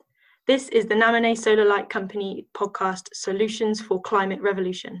This is the Naminé Solar Light Company podcast, Solutions for Climate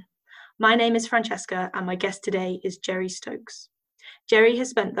Revolution. My name is Francesca and my guest today is Jerry Stokes. Jerry has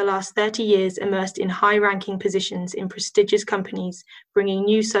spent the last 30 years immersed in high-ranking positions in prestigious companies, bringing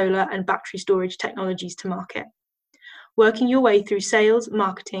new solar and battery storage technologies to market. Working your way through sales,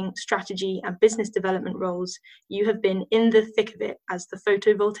 marketing, strategy, and business development roles, you have been in the thick of it as the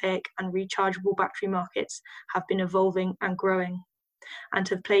photovoltaic and rechargeable battery markets have been evolving and growing, and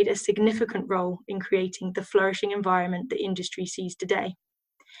have played a significant role in creating the flourishing environment the industry sees today.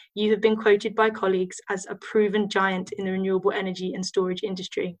 You have been quoted by colleagues as a proven giant in the renewable energy and storage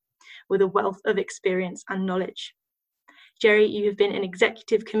industry, with a wealth of experience and knowledge. Jerry, you have been an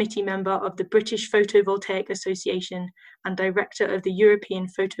executive committee member of the British Photovoltaic Association and director of the European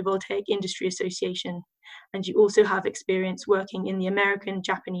Photovoltaic Industry Association, and you also have experience working in the American,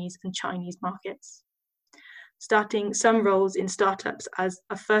 Japanese, and Chinese markets. Starting some roles in startups as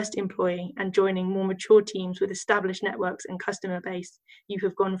a first employee and joining more mature teams with established networks and customer base, you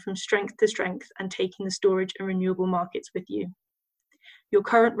have gone from strength to strength and taking the storage and renewable markets with you. Your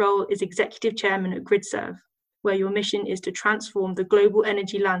current role is executive chairman at GridServe, where your mission is to transform the global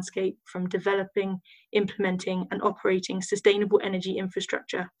energy landscape from developing, implementing, and operating sustainable energy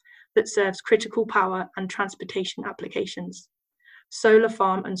infrastructure that serves critical power and transportation applications, solar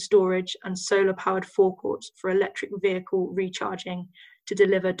farm and storage, and solar-powered forecourts for electric vehicle recharging to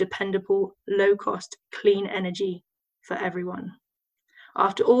deliver dependable, low-cost, clean energy for everyone.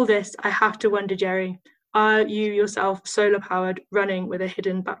 After all this, I have to wonder, Jerry, are you yourself solar-powered, running with a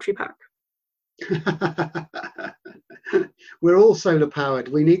hidden battery pack? We're all solar powered.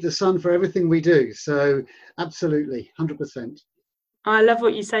 We need the sun for everything we do. So absolutely, 100%. I love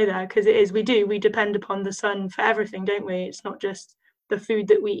what you say there, because it is, we depend upon the sun for everything, don't we? It's not just the food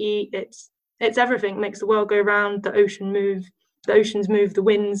that we eat, it's everything. It makes the world go round, the oceans move, the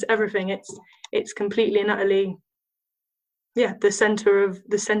winds, everything. It's completely and utterly, the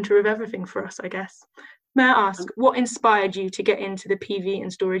center of everything for us, I guess. May I ask, what inspired you to get into the PV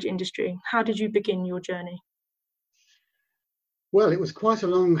and storage industry? How did you begin your journey? Well, it was quite a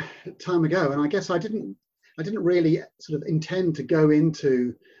long time ago, and I guess I didn't really sort of intend to go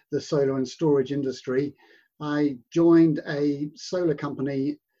into the solar and storage industry. I joined a solar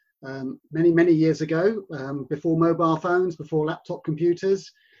company many years ago, before mobile phones, before laptop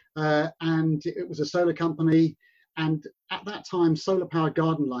computers, and it was a solar company. And at that time, solar powered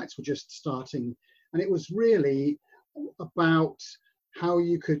garden lights were just starting. And it was really about how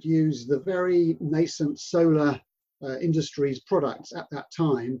you could use the very nascent solar industry's products at that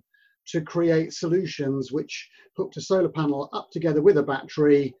time to create solutions which hooked a solar panel up together with a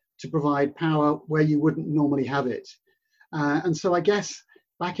battery to provide power where you wouldn't normally have it. And so I guess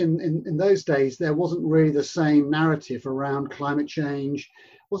back in those days, there wasn't really the same narrative around climate change,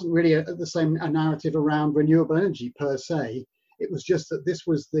 wasn't really the same narrative around renewable energy per se. It was just that this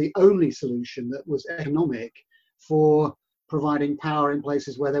was the only solution that was economic for providing power in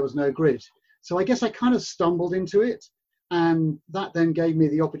places where there was no grid. So I guess I kind of stumbled into it, and that then gave me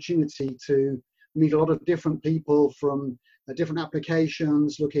the opportunity to meet a lot of different people from different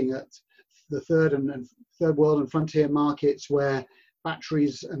applications, looking at the third world and frontier markets where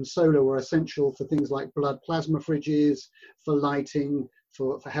batteries and solar were essential for things like blood plasma fridges, for lighting,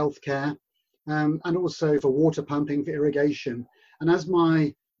 for healthcare. And also for water pumping, for irrigation. And as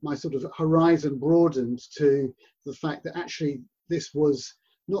my sort of horizon broadened to the fact that actually this was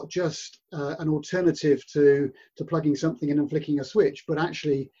not just an alternative to plugging something in and flicking a switch, but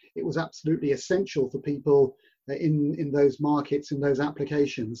actually it was absolutely essential for people in those markets, in those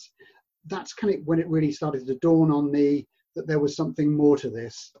applications. That's kind of when it really started to dawn on me that there was something more to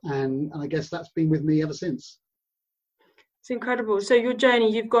this. And I guess that's been with me ever since. It's incredible. So your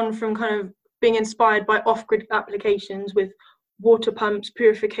journey, you've gone from kind of being inspired by off-grid applications with water pumps,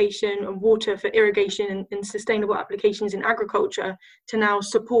 purification, and water for irrigation and sustainable applications in agriculture to now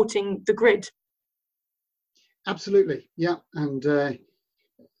supporting the grid. Absolutely, yeah. And the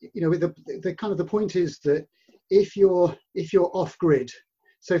kind of the point is that if you're off-grid,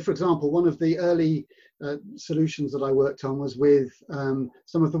 so for example, one of the early solutions that I worked on was with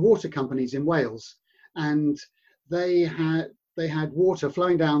some of the water companies in Wales, and they had water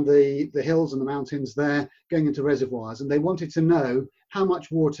flowing down the hills and the mountains there, going into reservoirs, and they wanted to know how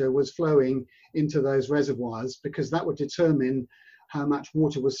much water was flowing into those reservoirs, because that would determine how much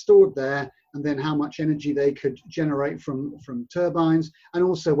water was stored there, and then how much energy they could generate from turbines, and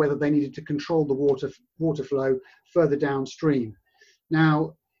also whether they needed to control the water flow further downstream.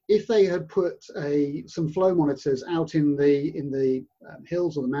 Now, if they had put some flow monitors out in the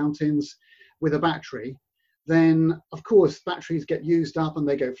hills or the mountains with a battery, then of course batteries get used up and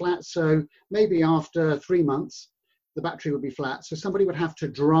they go flat. So maybe after 3 months, the battery would be flat. So somebody would have to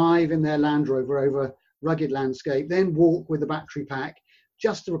drive in their Land Rover over rugged landscape, then walk with the battery pack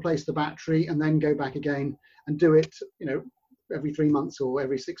just to replace the battery, and then go back again and do it, every 3 months or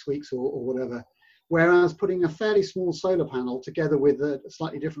every 6 weeks or whatever. Whereas putting a fairly small solar panel together with a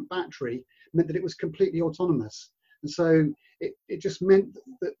slightly different battery meant that it was completely autonomous. And so it just meant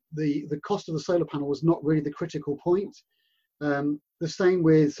that the cost of the solar panel was not really the critical point. The same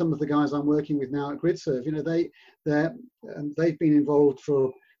with some of the guys I'm working with now at GridServe. They've been involved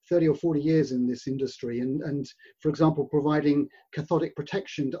for 30 or 40 years in this industry, and for example, providing cathodic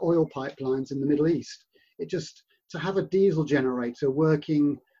protection to oil pipelines in the Middle East. To have a diesel generator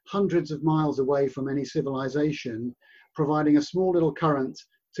working hundreds of miles away from any civilization, providing a small little current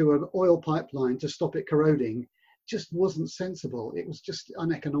to an oil pipeline to stop it corroding, just wasn't sensible. It was just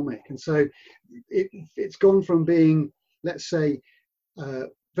uneconomic. And so it's gone from being, let's say,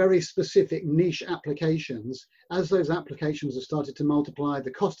 very specific niche applications. As those applications have started to multiply,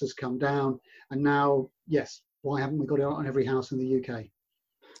 the cost has come down, and now, yes, why haven't we got it on every house in the UK?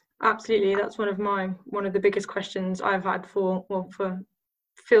 Absolutely, that's one of the biggest questions I've had for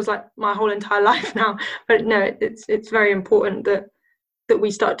feels like my whole entire life now. But no, it's very important that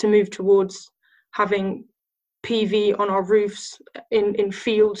we start to move towards having PV on our roofs in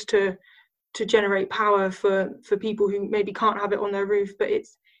fields to generate power for people who maybe can't have it on their roof. But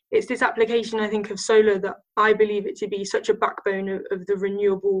it's this application, I think, of solar that I believe it to be such a backbone of the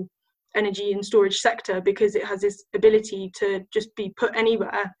renewable energy and storage sector, because it has this ability to just be put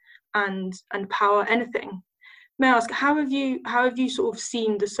anywhere and power anything. May I ask, how have you sort of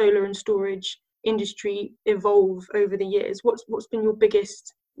seen the solar and storage industry evolve over the years? What's been your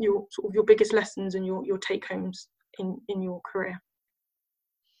biggest lessons and your take homes in your career?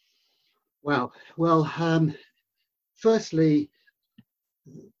 Wow. Well, firstly,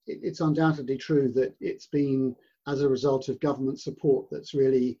 it's undoubtedly true that it's been as a result of government support that's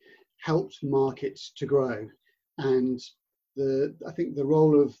really helped markets to grow. And I think the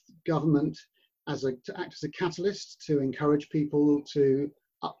role of government to act as a catalyst to encourage people to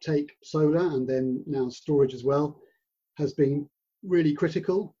uptake solar, and then now storage as well, has been really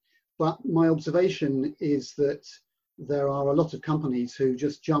critical. But my observation is that there are a lot of companies who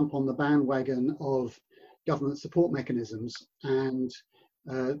just jump on the bandwagon of government support mechanisms, and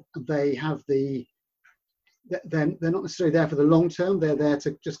they're not necessarily there for the long term. They're there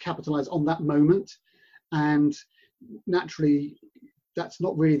to just capitalize on that moment, and naturally that's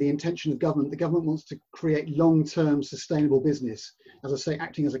not really the intention of government. The government wants to create long-term sustainable business, as I say,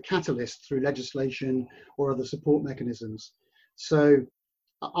 acting as a catalyst through legislation or other support mechanisms. So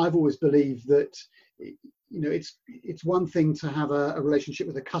I've always believed that it's one thing to have a relationship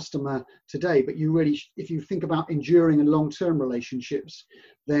with a customer today, but if you think about enduring and long-term relationships,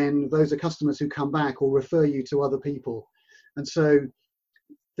 then those are customers who come back or refer you to other people. And so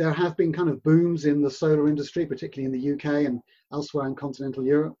there have been kind of booms in the solar industry, particularly in the UK and elsewhere in continental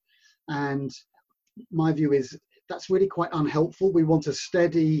Europe. And my view is that's really quite unhelpful. We want a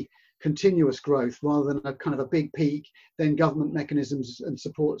steady, continuous growth rather than a kind of a big peak, then government mechanisms and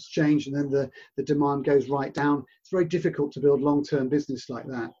supports change, and then the demand goes right down. It's very difficult to build long-term business like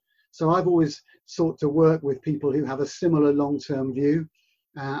that. So I've always sought to work with people who have a similar long-term view,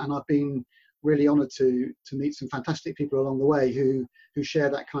 and I've been really honoured to meet some fantastic people along the way who share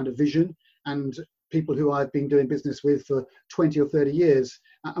that kind of vision, and people who I've been doing business with for 20 or 30 years,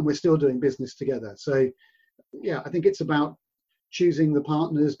 and we're still doing business together. So yeah, I think it's about choosing the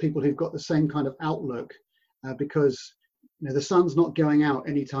partners, people who've got the same kind of outlook, because the sun's not going out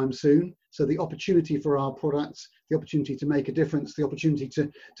anytime soon. So the opportunity for our products, the opportunity to make a difference, the opportunity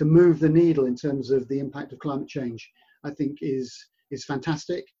to move the needle in terms of the impact of climate change, I think is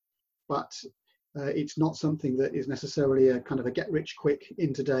fantastic. But it's not something that is necessarily a kind of a get rich quick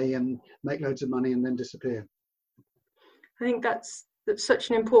in today and make loads of money and then disappear. I think that's such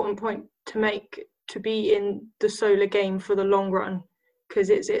an important point to make, to be in the solar game for the long run, because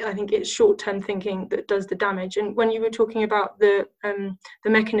I think it's short-term thinking that does the damage. And when you were talking about the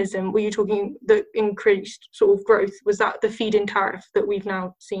mechanism, were you talking the increased sort of growth? Was that the feed-in tariff that we've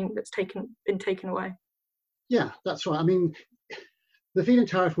now seen that's been taken away? Yeah, that's right. I mean, the feed-in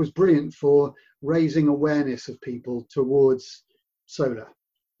tariff was brilliant for raising awareness of people towards solar.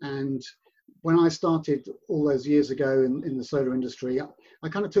 And when I started all those years ago in the solar industry, I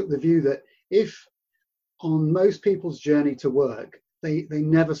kind of took the view that if on most people's journey to work, they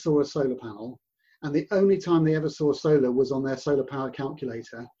never saw a solar panel, and the only time they ever saw solar was on their solar power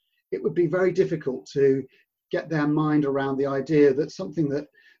calculator, it would be very difficult to get their mind around the idea that something that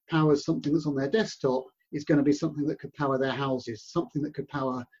powers something that's on their desktop is going to be something that could power their houses, something that could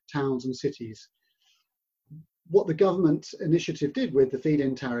power towns and cities. What the government initiative did with the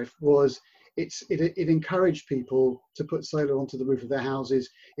feed-in tariff was it encouraged people to put solar onto the roof of their houses.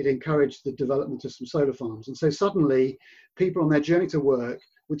 It encouraged the development of some solar farms. And so suddenly people on their journey to work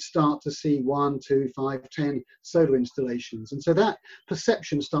would start to see 1, 2, 5, 10 solar installations. And so that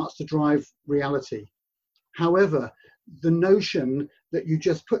perception starts to drive reality. However, the notion that you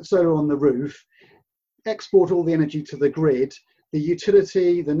just put solar on the roof, export all the energy to the grid, the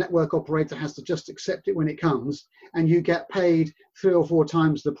utility, the network operator has to just accept it when it comes, and you get paid 3 or 4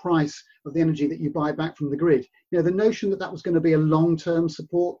 times the price of the energy that you buy back from the grid. You know, the notion that that was going to be a long-term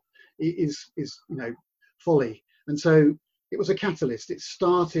support is folly. And so it was a catalyst. It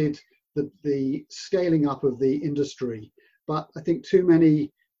started the scaling up of the industry. But I think too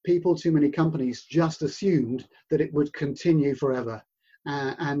many people, too many companies just assumed that it would continue forever.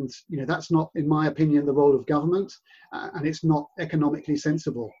 And that's not, in my opinion, the role of government, and it's not economically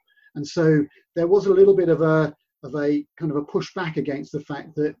sensible. And so there was a little bit of a kind of a pushback against the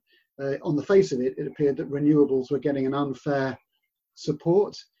fact that on the face of it, it appeared that renewables were getting an unfair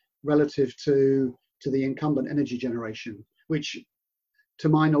support relative to the incumbent energy generation, which, to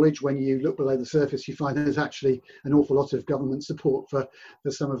my knowledge, when you look below the surface, you find there's actually an awful lot of government support for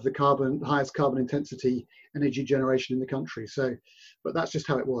some of the highest carbon intensity energy generation in the country. So, but that's just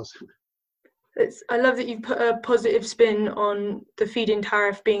how it was. I love that you've put a positive spin on the feed-in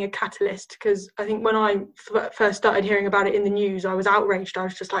tariff being a catalyst, because I think when I first started hearing about it in the news, I was outraged. I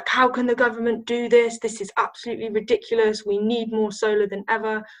was just like, how can the government do this? This is absolutely ridiculous. We need more solar than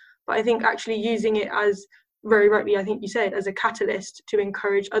ever. But I think actually using it as, very rightly, I think you said, as a catalyst to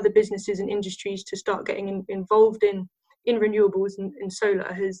encourage other businesses and industries to start getting involved in renewables and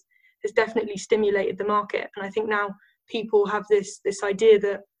solar has definitely stimulated the market. And I think now people have this idea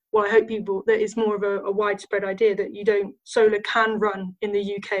that, well, I hope that it's more of a widespread idea that solar can run in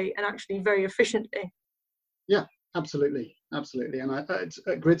the UK and actually very efficiently. Yeah, absolutely. And at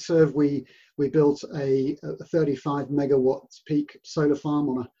GridServe, we built a 35 megawatts peak solar farm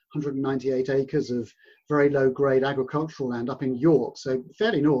on 198 acres of very low grade agricultural land up in York, so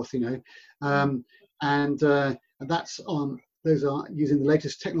fairly north, and that's on. Those are using the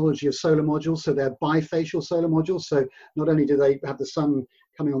latest technology of solar modules, so they're bifacial solar modules. So not only do they have the sun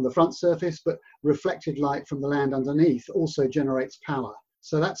coming on the front surface, but reflected light from the land underneath also generates power.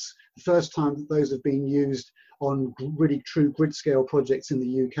 So that's the first time that those have been used on really true grid scale projects in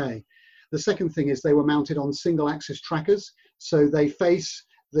the UK. The second thing is they were mounted on single axis trackers. So they face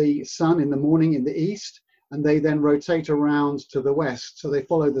the sun in the morning in the east, and they then rotate around to the west. So they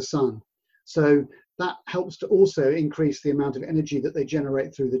follow the sun. So that helps to also increase the amount of energy that they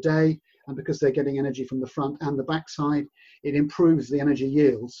generate through the day. And because they're getting energy from the front and the back side, it improves the energy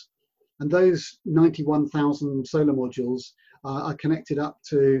yields. And those 91,000 solar modules are connected up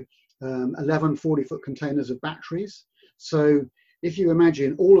to 11 40-foot containers of batteries. So if you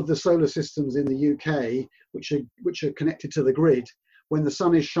imagine all of the solar systems in the UK, which are connected to the grid, when the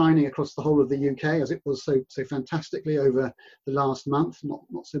sun is shining across the whole of the UK, as it was so fantastically over the last month, not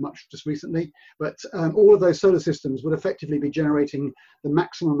so much just recently, but all of those solar systems would effectively be generating the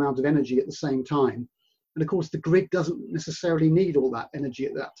maximum amount of energy at the same time. And of course, the grid doesn't necessarily need all that energy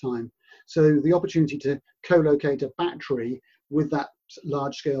at that time. So the opportunity to co-locate a battery with that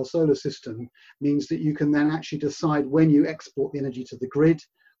large-scale solar system means that you can then actually decide when you export the energy to the grid,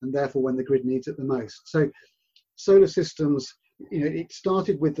 and therefore when the grid needs it the most. So solar systems, it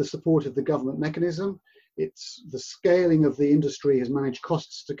started with the support of the government mechanism. It's the scaling of the industry has managed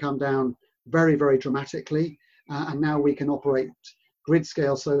costs to come down very, very dramatically. And now we can operate grid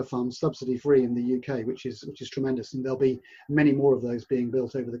scale solar farms subsidy free in the UK, which is tremendous. And there'll be many more of those being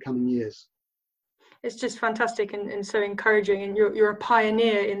built over the coming years. It's just fantastic and so encouraging. And you're a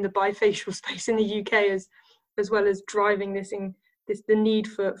pioneer in the bifacial space in the UK as well as driving the need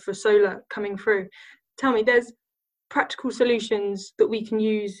for solar coming through. Tell me, there's practical solutions that we can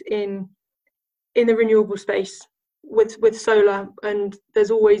use in the renewable space with solar, and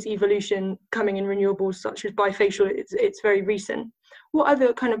there's always evolution coming in renewables such as bifacial. It's very recent. What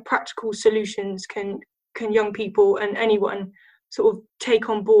other kind of practical solutions can young people and anyone sort of take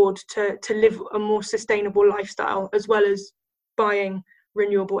on board to live a more sustainable lifestyle as well as buying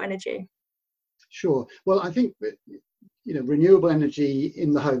renewable energy? Sure. Well, I think renewable energy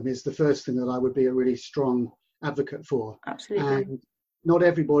in the home is the first thing that I would be a really strong advocate for. Absolutely. And not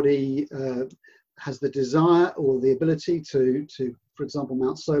everybody has the desire or the ability to, for example,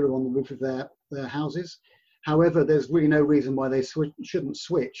 mount solar on the roof of their houses. However, there's really no reason why they shouldn't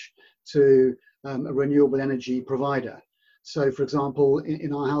switch to a renewable energy provider. So, for example,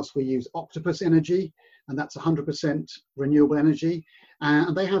 in our house, we use Octopus Energy, and that's 100% renewable energy.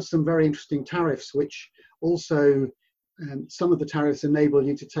 And they have some very interesting tariffs, which also some of the tariffs enable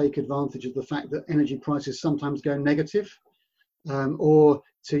you to take advantage of the fact that energy prices sometimes go negative, or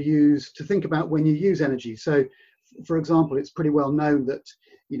to think about when you use energy. So, for example, it's pretty well known that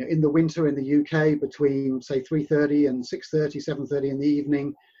in the winter in the UK, between say 3:30 and 6:30, 7:30 in the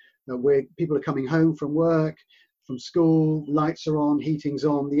evening, where people are coming home from work, from school, lights are on, heating's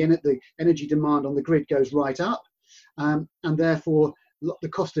on, the energy demand on the grid goes right up, and therefore the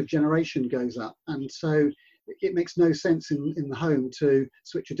cost of generation goes up. And so it makes no sense in the home to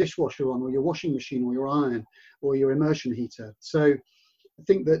switch your dishwasher on, or your washing machine, or your iron, or your immersion heater. So I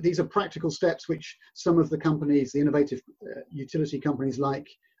think that these are practical steps which some of the companies, the innovative utility companies like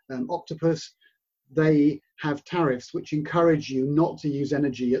Octopus, they have tariffs which encourage you not to use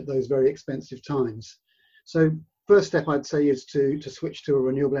energy at those very expensive times. So first step I'd say is to switch to a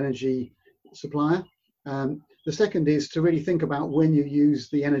renewable energy supplier. The second is to really think about when you use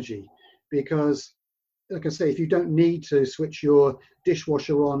the energy, because like I say, if you don't need to switch your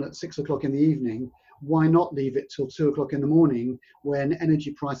dishwasher on at 6 o'clock in the evening, why not leave it till 2 o'clock in the morning when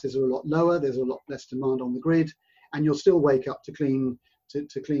energy prices are a lot lower, there's a lot less demand on the grid, and you'll still wake up to clean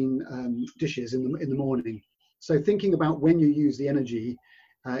dishes in the morning. So thinking about when you use the energy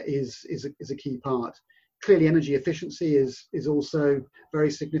is a key part. Clearly, energy efficiency is also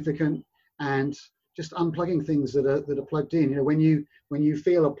very significant, and just unplugging things that are plugged in. When you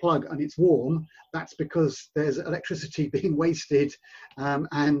feel a plug and it's warm, that's because there's electricity being wasted,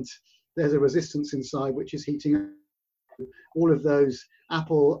 and there's a resistance inside which is heating up. All of those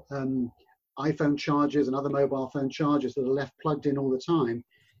Apple iPhone chargers and other mobile phone chargers that are left plugged in all the time,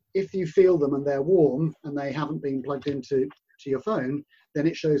 if you feel them and they're warm and they haven't been plugged into your phone, then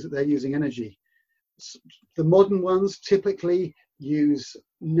it shows that they're using energy. The modern ones typically use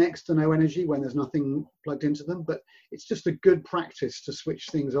next to no energy when there's nothing plugged into them, but it's just a good practice to switch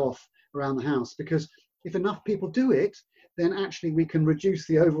things off around the house, because if enough people do it, then actually we can reduce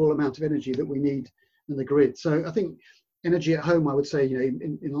the overall amount of energy that we need in the grid. So I think energy at home, I would say,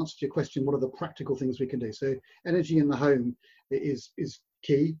 in answer to your question, what are the practical things we can do? So energy in the home is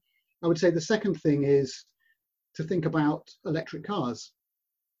key. I would say the second thing is to think about electric cars.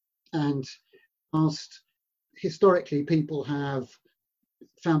 And historically, people have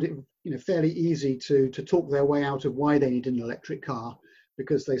found it fairly easy to talk their way out of why they need an electric car,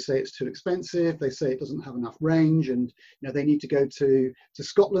 because they say it's too expensive, they say it doesn't have enough range, and they need to go to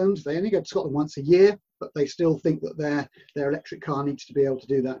Scotland. They only go to Scotland once a year, but they still think that their electric car needs to be able to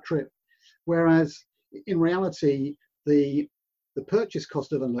do that trip. Whereas in reality, the purchase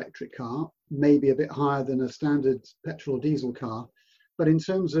cost of an electric car may be a bit higher than a standard petrol or diesel car, but in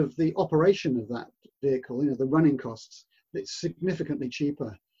terms of the operation of that vehicle, the running costs, it's significantly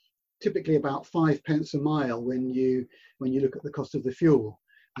cheaper. Typically about 5 pence a mile when you look at the cost of the fuel.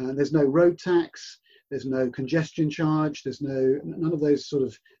 There's no road tax, there's no congestion charge, there's none of those sort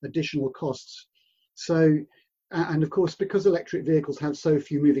of additional costs. So, and of course, because electric vehicles have so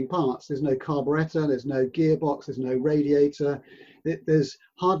few moving parts, there's no carburetor, there's no gearbox, there's no radiator, there's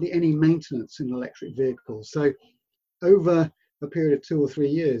hardly any maintenance in electric vehicles. So over a period of 2 or 3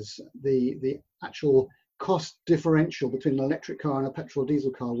 years, the actual cost differential between an electric car and a petrol or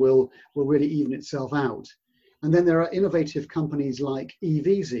diesel car will really even itself out. And then there are innovative companies like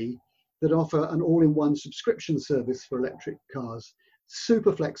eVeezy that offer an all-in-one subscription service for electric cars.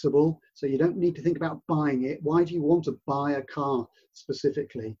 Super flexible, so you don't need to think about buying it. Why do you want to buy a car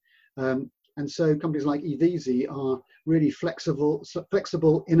specifically? And so companies like eVeezy are really flexible,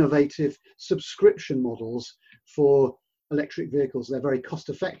 innovative subscription models for electric vehicles. They're very cost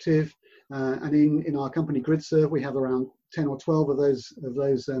effective. And in our company GridServe, we have around 10 or 12 of those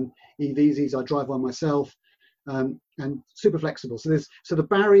eVeezys. I drive one myself, and super flexible. So the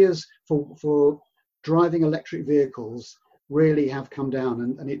barriers for driving electric vehicles really have come down,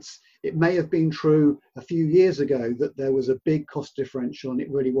 and it may have been true a few years ago that there was a big cost differential, and it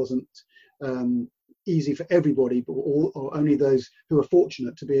really wasn't easy for everybody, but or only those who are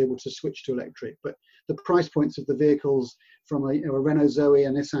fortunate to be able to switch to electric. But the price points of the vehicles, from a Renault Zoe, a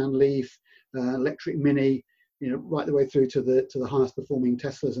Nissan Leaf, electric Mini, right the way through to the highest performing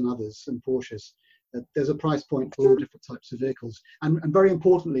Teslas and others, and Porsches. There's a price point for all different types of vehicles, and very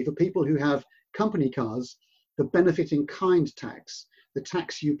importantly, for people who have company cars, the benefit in kind tax, the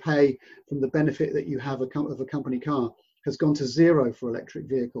tax you pay from the benefit that you have of a company car, has gone to zero for electric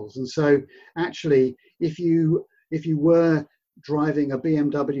vehicles. And so actually, if you were driving a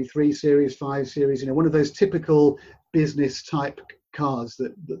BMW 3 Series, 5 Series, one of those typical business type cars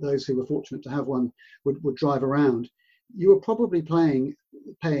that those who were fortunate to have one would drive around, you are probably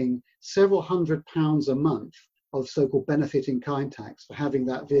paying several £100s a month of so-called benefit in kind tax for having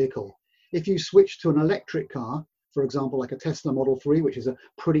that vehicle. If you switch to an electric car, for example, like a Tesla Model 3, which is a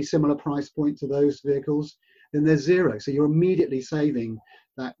pretty similar price point to those vehicles, then there's zero. So you're immediately saving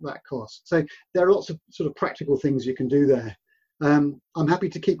that cost. So there are lots of sort of practical things you can do there. I'm happy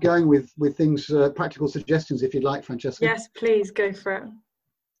to keep going with things, practical suggestions if you'd like, Francesca. Yes, please go for it.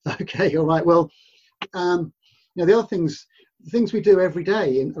 Okay, all right. Well, the other things we do every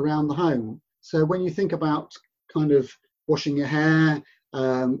day around the home. So when you think about kind of washing your hair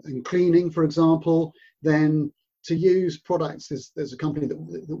and cleaning, for example, then to use products, there's a company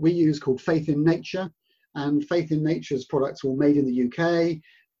that we use called Faith in Nature, and Faith in Nature's products were made in the UK,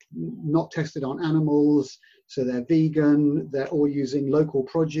 not tested on animals, so they're vegan, they're all using local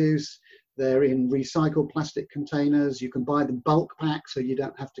produce, they're in recycled plastic containers, you can buy them bulk pack so you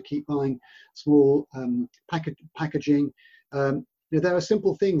don't have to keep buying small packaging. There are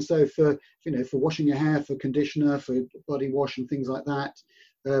simple things though for washing your hair, for conditioner, for body wash and things like that.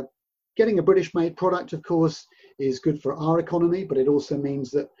 Getting a British made product, of course, is good for our economy, but it also means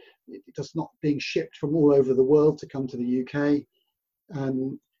that it's not being shipped from all over the world to come to the UK.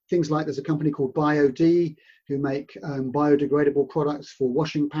 Things like there's a company called BioD who make biodegradable products for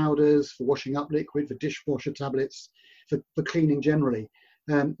washing powders, for washing up liquid, for dishwasher tablets, for cleaning generally.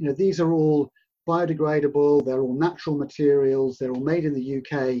 These are all biodegradable, they're all natural materials, they're all made in the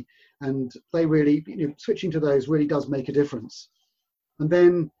UK, and they really, switching to those really does make a difference. And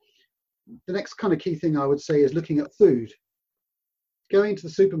then the next kind of key thing I would say is looking at food. Going to the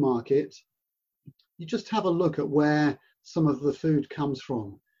supermarket, you just have a look at where some of the food comes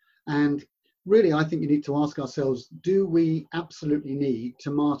from. And really, I think you need to ask ourselves, do we absolutely need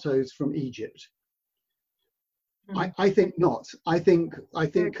tomatoes from Egypt? I think not. I think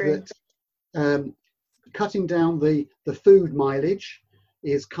that cutting down the food mileage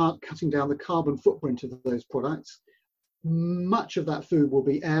is cutting down the carbon footprint of those products. Much of that food will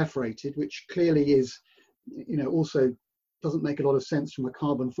be air freighted, which clearly is, also doesn't make a lot of sense from a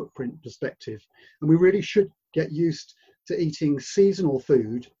carbon footprint perspective. And we really should get used to eating seasonal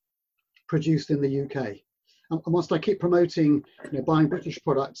food produced in the UK. And whilst I keep promoting buying British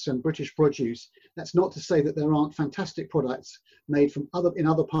products and British produce, that's not to say that there aren't fantastic products made from in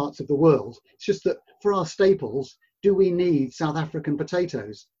other parts of the world. It's just that for our staples, do we need South African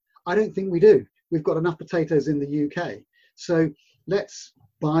potatoes? I don't think we do. We've got enough potatoes in the UK. So let's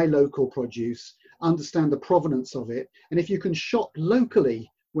buy local produce, understand the provenance of it. And if you can shop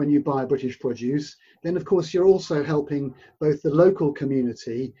locally when you buy British produce, then of course you're also helping both the local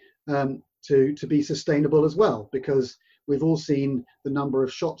community to be sustainable as well, because we've all seen the number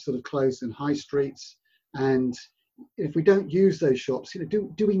of shops that have closed in high streets. And if we don't use those shops,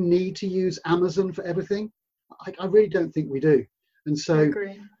 do we need to use Amazon for everything? I really don't think we do. And so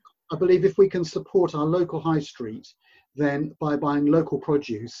I believe if we can support our local high street, then by buying local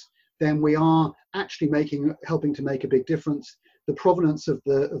produce, then we are actually helping to make a big difference. The provenance of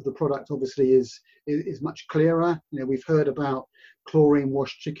the product obviously is much clearer. We've heard about chlorine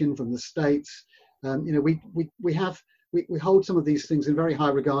washed chicken from the States. We hold some of these things in very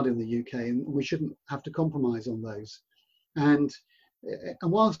high regard in the UK, and we shouldn't have to compromise on those. And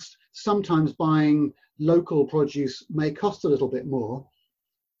whilst sometimes buying local produce may cost a little bit more,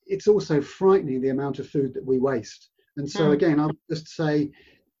 it's also frightening the amount of food that we waste. And so again, I would just say,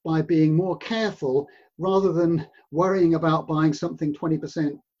 by being more careful, rather than worrying about buying something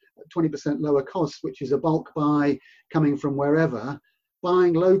 20% lower cost, which is a bulk buy coming from wherever,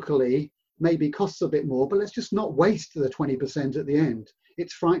 buying locally maybe costs a bit more, but let's just not waste the 20% at the end.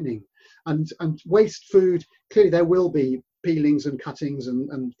 It's frightening. And waste food, clearly there will be peelings and cuttings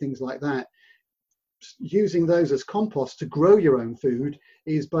and things like that. Using those as compost to grow your own food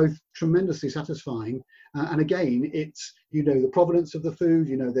is both tremendously satisfying, and again, it's the provenance of the food,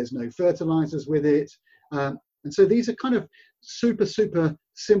 there's no fertilizers with it, and so these are kind of super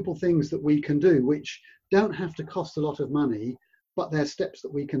simple things that we can do, which don't have to cost a lot of money, but they're steps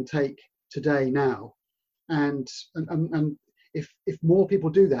that we can take today now. And if more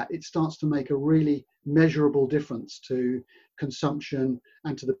people do that, it starts to make a really measurable difference to consumption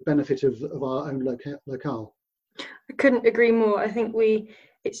and to the benefit of our own locale. I couldn't agree more. I think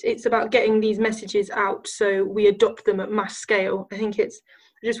it's about getting these messages out so we adopt them at mass scale. I think it's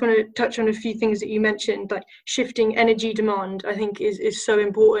I just want to touch on a few things that you mentioned, like shifting energy demand, I think is so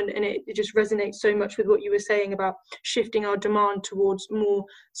important, and it just resonates so much with what you were saying about shifting our demand towards more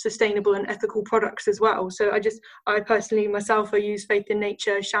sustainable and ethical products as well. So I personally myself, I use Faith in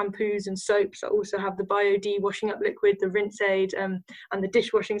Nature shampoos and soaps. I also have the Bio-D washing up liquid, the Rinse Aid, and the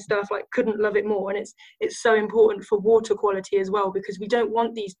dishwashing stuff. Like, couldn't love it more. And it's so important for water quality as well, because we don't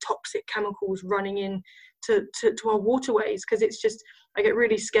want these toxic chemicals running in to our waterways, because it's just, I get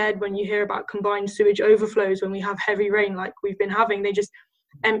really scared when you hear about combined sewage overflows when we have heavy rain like we've been having. They just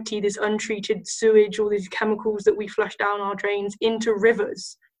empty this untreated sewage, all these chemicals that we flush down our drains, into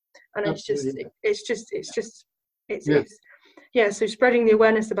rivers, and Absolutely. So spreading the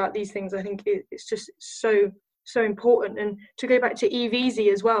awareness about these things, I think it's just so important. And to go back to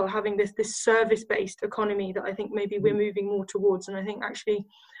EVZ as well, having this service-based economy that I think maybe we're moving more towards. And I think actually,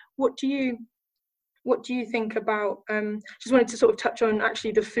 what do you think about, just wanted to sort of touch on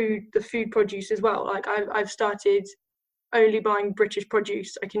actually the food produce as well. Like, I've started only buying British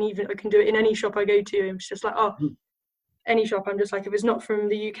produce. I can do it in any shop I go to. It's just like, any shop, I'm just like, if it's not from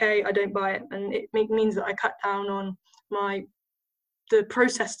the UK, I don't buy it. And it means that I cut down on the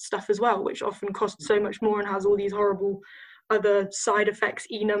processed stuff as well, which often costs so much more and has all these horrible other side effects,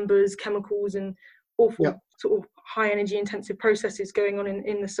 numbers, chemicals, and awful sort of high energy intensive processes going on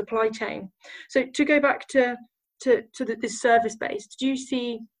in the supply chain. So to go back to this service based, do you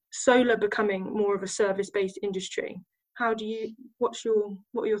see solar becoming more of a service based industry? What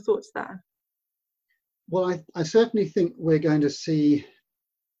are your thoughts there? Well, I certainly think we're going to see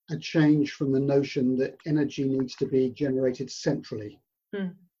a change from the notion that energy needs to be generated centrally.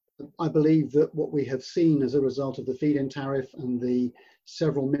 I believe that what we have seen as a result of the feed-in tariff and the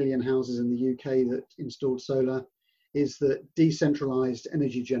several million houses in the UK that installed solar is that decentralized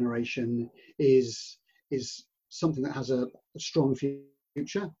energy generation is something that has a strong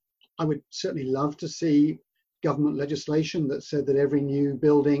future. I would certainly love to see government legislation that said that every new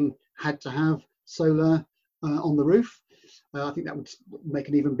building had to have solar on the roof. I think that would make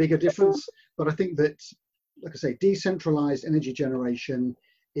an even bigger difference. But I think that, like I say, decentralized energy generation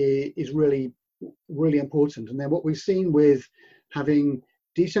is really, really important. And then what we've seen with having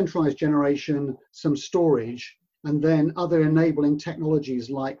decentralized generation, some storage, and then other enabling technologies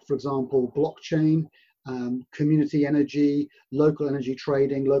like, for example, blockchain, community energy, local energy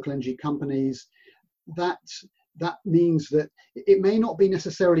trading, local energy companies, that means that it may not be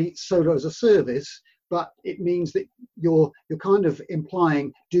necessarily solar as a service, but it means that you're kind of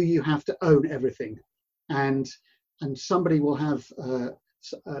implying, do you have to own everything? And somebody will have,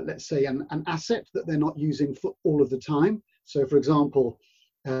 let's say, an asset that they're not using for all of the time. So, for example,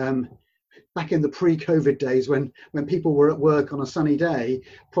 back in the pre-COVID days, when people were at work on a sunny day,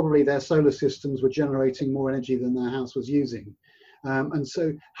 probably their solar systems were generating more energy than their house was using. And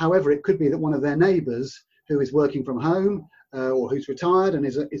so, however, it could be that one of their neighbours who is working from home or who's retired and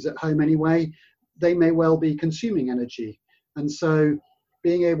is at home anyway, they may well be consuming energy. And so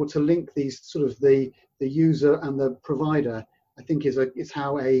being able to link these sort of the user and the provider, I think is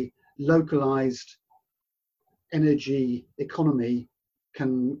how a localized energy economy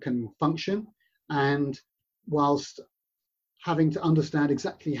can function. And whilst having to understand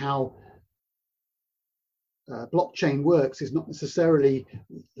exactly how blockchain works is not necessarily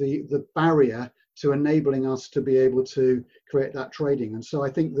the barrier to enabling us to be able to create that trading. And so I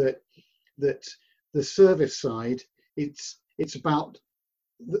think that the service side, it's about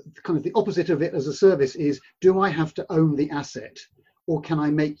kind of the opposite of it as a service is, do I have to own the asset, or can I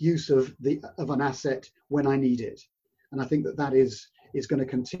make use of an asset when I need it? And I think that is going to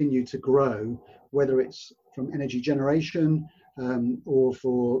continue to grow, whether it's from energy generation or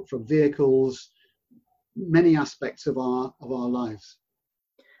from vehicles, many aspects of our lives.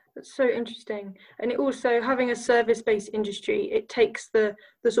 That's so interesting. And it also, having a service-based industry, it takes the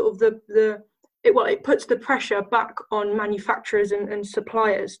sort of it puts the pressure back on manufacturers and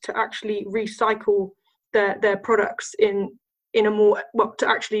suppliers to actually recycle their products in a more, to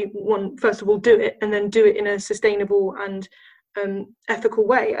actually, first of all, do it, and then do it in a sustainable and ethical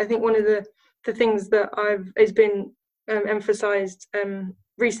way. I think one of the things that has been emphasized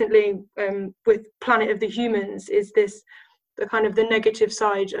recently with Planet of the Humans is the kind of the negative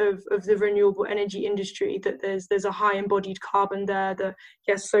side of the renewable energy industry, that there's a high embodied carbon there, that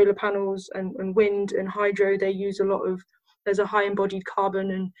yes, solar panels and wind and hydro, they use there's a high embodied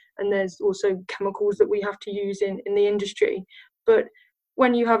carbon, and there's also chemicals that we have to use in the industry. But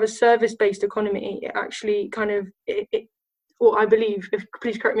when you have a service-based economy, it actually kind of, or I believe,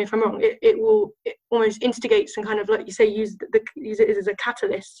 please correct me if I'm wrong, it almost instigates and kind of, like you say, use it as a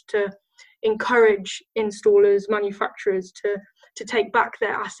catalyst to encourage installers, manufacturers to to take back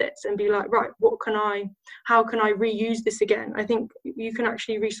their assets and be like, right, how can I reuse this again? I think you can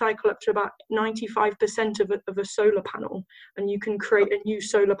actually recycle up to about 95% of a solar panel, and you can create a new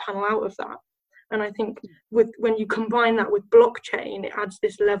solar panel out of that. And I think when you combine that with blockchain, it adds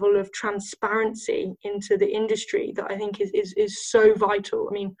this level of transparency into the industry that I think is so vital.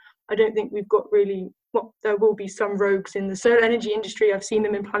 I mean, I don't think we've got really, well, there will be some rogues in the solar energy industry. I've seen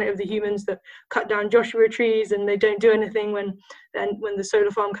them in Planet of the Humans that cut down Joshua trees and they don't do anything when the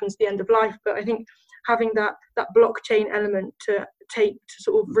solar farm comes to the end of life. But I think having that blockchain element to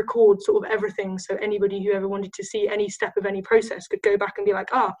sort of record sort of everything, so anybody who ever wanted to see any step of any process could go back and be like,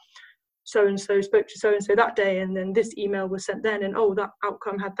 so and so spoke to so and so that day, and then this email was sent then, and that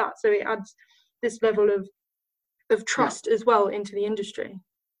outcome had that. So it adds this level of trust as well into the industry.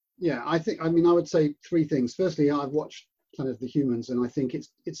 Yeah, I would say three things. Firstly, I've watched Planet of the Humans, and I think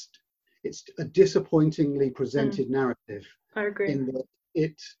it's a disappointingly presented narrative. I agree. In that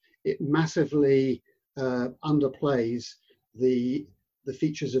it massively underplays the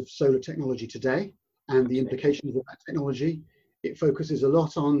features of solar technology today and the implications of that technology. It focuses a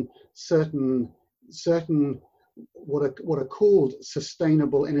lot on certain what are called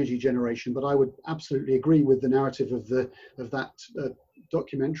sustainable energy generation, but I would absolutely agree with the narrative of that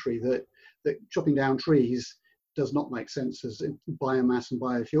documentary that chopping down trees does not make sense as biomass and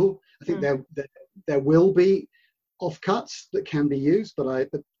biofuel. I think there will be offcuts that can be used, but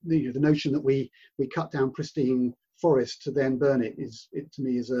the notion that we cut down pristine forest to then burn it to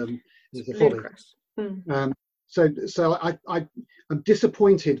me is a folly. So I'm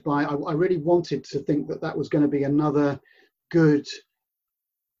disappointed by. I really wanted to think that was going to be another good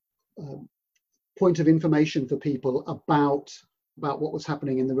point of information for people about what was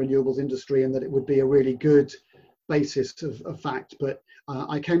happening in the renewables industry, and that it would be a really good basis of fact. But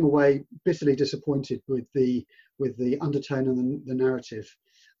I came away bitterly disappointed with the undertone and the narrative.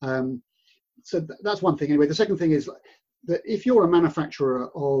 So that's one thing. Anyway, the second thing is that if you're a manufacturer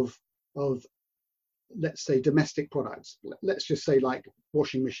of let's say domestic products, let's just say like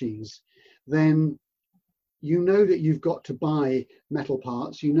washing machines, then you know that you've got to buy metal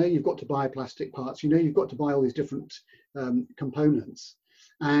parts, you've got to buy plastic parts, you've got to buy all these different components.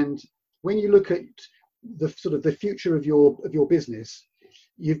 And when you look at the sort of the future of your business,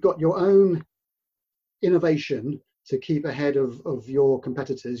 you've got your own innovation to keep ahead of your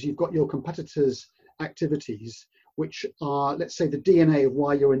competitors. You've got your competitors' activities, which are, let's say, the DNA of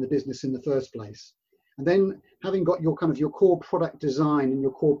why you're in the business in the first place. And then having got your core product design and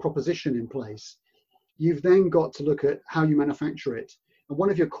your core proposition in place, you've then got to look at how you manufacture it. And one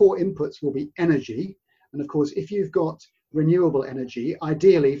of your core inputs will be energy. And of course, if you've got renewable energy,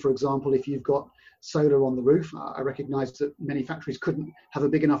 ideally, for example, if you've got solar on the roof, I recognize that many factories couldn't have a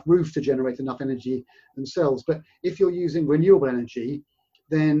big enough roof to generate enough energy themselves. But if you're using renewable energy,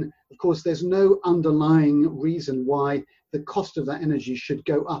 then of course, there's no underlying reason why the cost of that energy should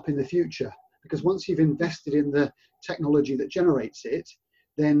go up in the future. Because once you've invested in the technology that generates it,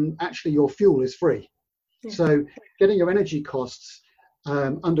 then actually your fuel is free. Yeah. So getting your energy costs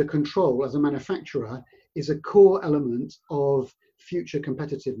under control as a manufacturer is a core element of future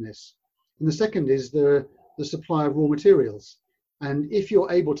competitiveness. And the second is the supply of raw materials. And if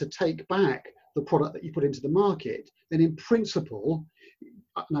you're able to take back the product that you put into the market, then in principle,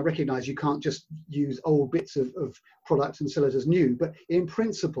 and I recognize you can't just use old bits of products and sell it as new, but in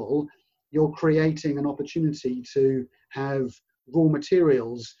principle, you're creating an opportunity to have raw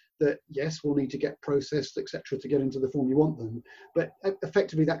materials that, yes, will need to get processed, etc., to get into the form you want them. But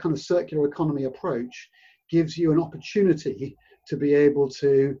effectively, that kind of circular economy approach gives you an opportunity to be able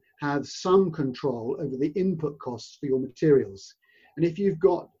to have some control over the input costs for your materials. And if you've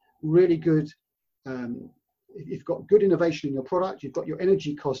got really good, if you've got good innovation in your product, you've got your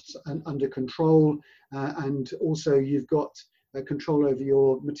energy costs under control, and also you've got control over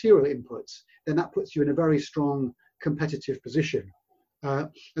your material inputs, then that puts you in a very strong competitive position. And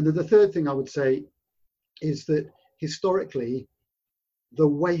then the third thing I would say is that historically, the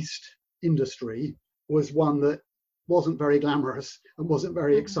waste industry was one that wasn't very glamorous and wasn't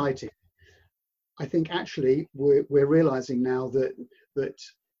very exciting. I think actually we're realizing now that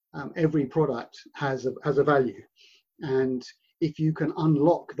every product has a value, and if you can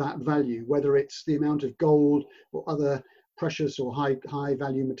unlock that value, whether it's the amount of gold or other precious or high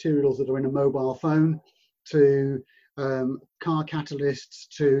value materials that are in a mobile phone, to car catalysts,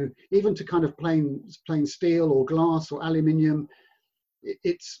 to even to kind of plain steel or glass or aluminium,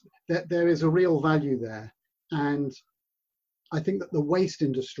 it's that there is a real value there. And I think that the waste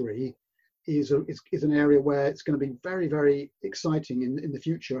industry is an area where it's going to be very, very exciting in the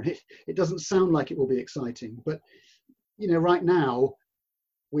future. And it doesn't sound like it will be exciting, but right now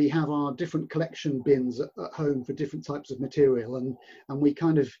we have our different collection bins at home for different types of material, and we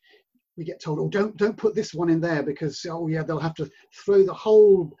get told, oh, don't put this one in there because, oh yeah, they'll have to throw the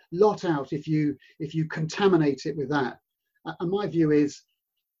whole lot out if you contaminate it with that. And my view is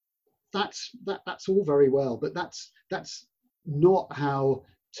that's all very well, but that's not how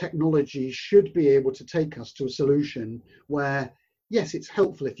technology should be able to take us to a solution where, yes, it's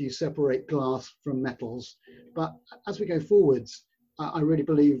helpful if you separate glass from metals, but as we go forwards, I really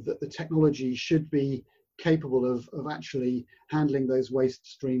believe that the technology should be capable of actually handling those waste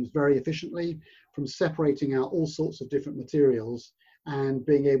streams very efficiently, from separating out all sorts of different materials and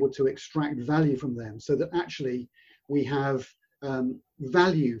being able to extract value from them, so that actually we have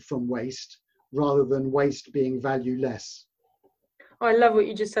value from waste rather than waste being valueless. I love what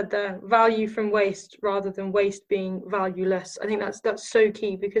you just said there. Value from waste rather than waste being valueless. I think that's so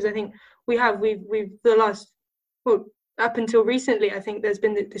key, because I think we've the last, well, up until recently, I think there's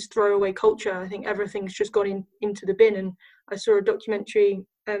been this throwaway culture. I think everything's just gone into the bin. And I saw a documentary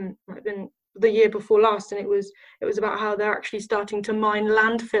the year before last, and it was about how they're actually starting to mine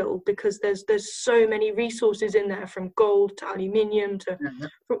landfill, because there's so many resources in there, from gold to aluminium to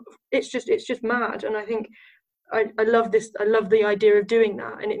it's just mad. And I think I love this. I love the idea of doing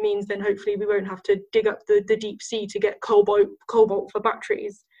that, and it means then hopefully we won't have to dig up the deep sea to get cobalt for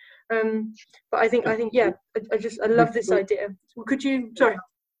batteries. But I think yeah, I love this idea. Could you? Sorry.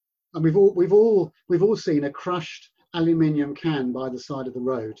 And we've all seen a crushed aluminium can by the side of the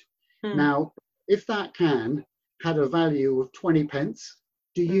road. Now, if that can had a value of 20 pence,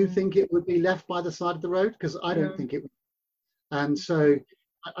 do you think it would be left by the side of the road? Because I don't think it would. And so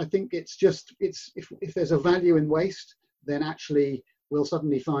I think it's if there's a value in waste, then actually we'll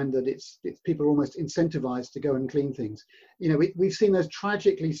suddenly find that it's people are almost incentivized to go and clean things. We've seen those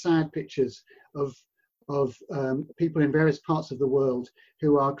tragically sad pictures of people in various parts of the world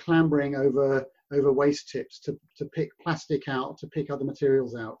who are clambering over waste tips to pick plastic out, to pick other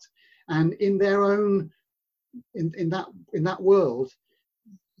materials out, and in their own in that world,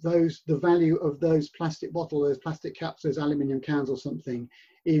 the value of those plastic bottles, those plastic caps, those aluminium cans or something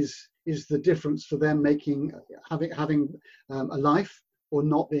is the difference for them having a life or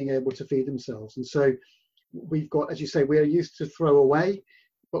not being able to feed themselves. And so we've got, as you say, we are used to throw away,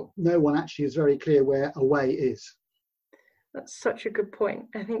 but no one actually is very clear where away is. That's such a good point.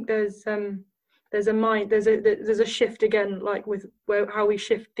 I think there's a shift again, like with how we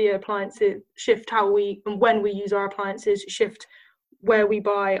shift the appliances, shift how we and when we use our appliances, shift where we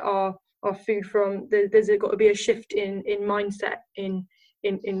buy our food from. There's got to be a shift in mindset, in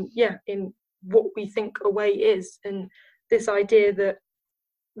what we think away is, and this idea that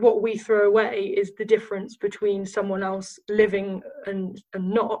what we throw away is the difference between someone else living and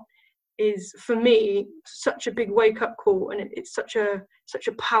not, is for me such a big wake-up call, and it's such a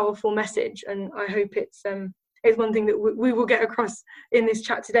powerful message. And I hope it's one thing that we will get across in this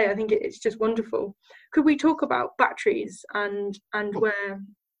chat today. I think it's just wonderful. Could we talk about batteries and where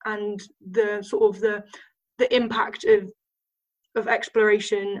and the sort of the impact of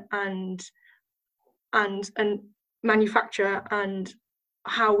exploration and manufacture, and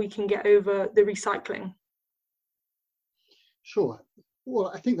how we can get over the recycling? Sure.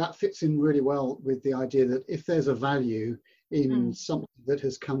 Well, I think that fits in really well with the idea that if there's a value in something that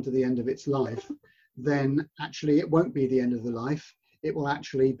has come to the end of its life, then actually it won't be the end of the life. It will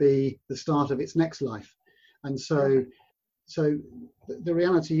actually be the start of its next life. And so the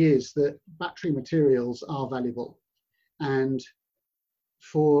reality is that battery materials are valuable. And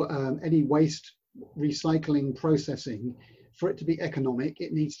for any waste recycling processing, for it to be economic,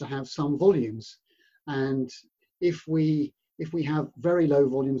 it needs to have some volumes. And if we have very low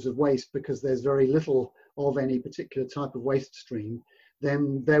volumes of waste because there's very little of any particular type of waste stream,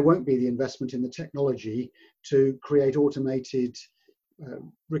 then there won't be the investment in the technology to create automated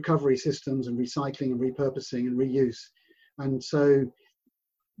recovery systems and recycling and repurposing and reuse. And so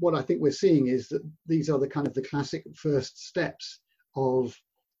what I think we're seeing is that these are the kind of the classic first steps of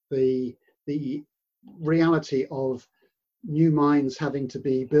the reality of new mines having to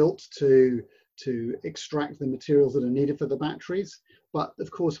be built to extract the materials that are needed for the batteries. But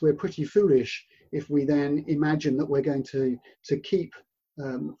of course, we're pretty foolish if we then imagine that we're going to keep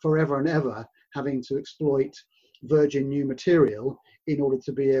forever and ever having to exploit virgin new material in order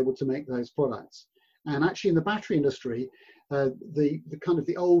to be able to make those products. And actually in the battery industry, the kind of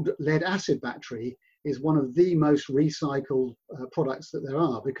the old lead acid battery is one of the most recycled products that there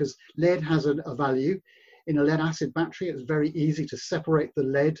are, because lead has a value. In a lead acid battery, it's very easy to separate the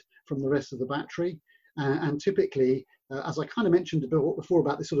lead from the rest of the battery. And typically, as I kind of mentioned before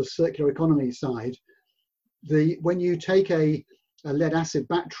about this sort of circular economy side, when you take a lead acid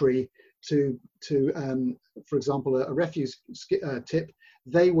battery to for example, a refuse tip,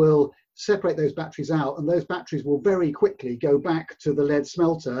 they will separate those batteries out, and those batteries will very quickly go back to the lead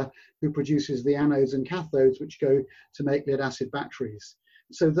smelter who produces the anodes and cathodes, which go to make lead acid batteries.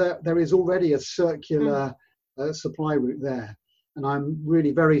 So there is already a circular supply route there. And I'm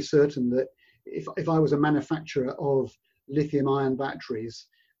really very certain that if I was a manufacturer of lithium ion batteries,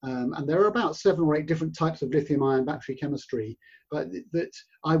 and there are about 7 or 8 different types of lithium ion battery chemistry, but that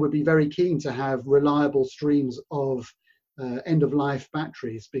I would be very keen to have reliable streams of end of life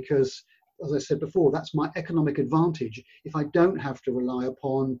batteries, because as I said before, that's my economic advantage if I don't have to rely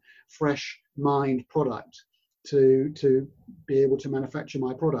upon fresh mined product to be able to manufacture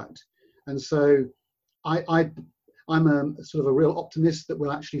my product. And so I'm a sort of a real optimist that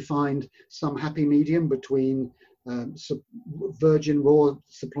we'll actually find some happy medium between virgin raw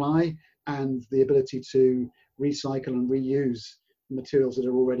supply and the ability to recycle and reuse materials that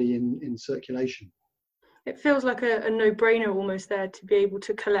are already in circulation. It feels like a no-brainer almost there to be able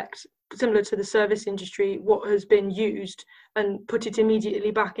to collect, similar to the service industry, what has been used and put it immediately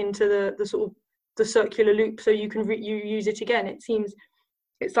back into the sort of the circular loop, so you can use it again. It seems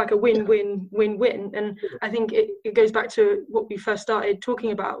it's like a win-win-win-win. And I think it goes back to what we first started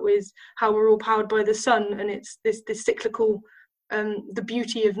talking about, was how we're all powered by the sun, and it's this cyclical, the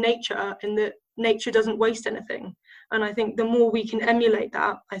beauty of nature, in that nature doesn't waste anything. And I think the more we can emulate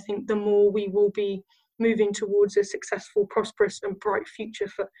that, I think the more we will be moving towards a successful, prosperous and bright future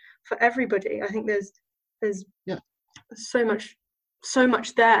for everybody. I think there's so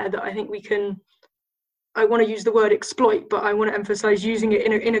much there that I think we can, I want to use the word exploit, but I want to emphasize using it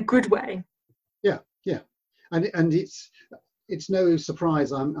in a good way. Yeah. And it's no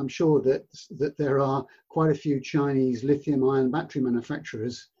surprise, I'm sure, that there are quite a few Chinese lithium ion battery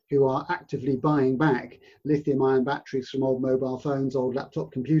manufacturers who are actively buying back lithium ion batteries from old mobile phones, old laptop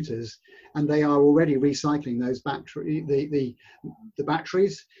computers, and they are already recycling those the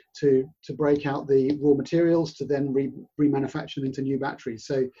batteries to break out the raw materials to then remanufacture them into new batteries.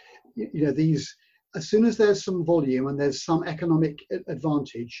 So, these, as soon as there's some volume and there's some economic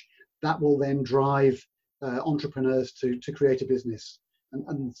advantage, that will then drive entrepreneurs to create a business.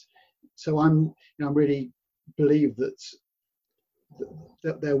 And so I really believe that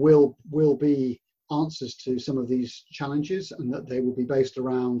there will be answers to some of these challenges, and that they will be based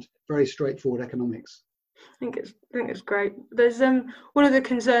around very straightforward economics. I think it's great. There's one of the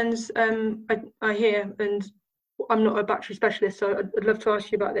concerns I hear, and I'm not a battery specialist, so I'd love to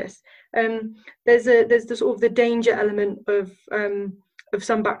ask you about this. There's the sort of the danger element of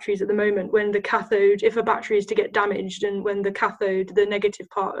some batteries at the moment, when the cathode, if a battery is to get damaged, and when the cathode, the negative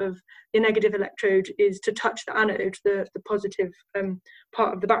part of the negative electrode, is to touch the anode, the positive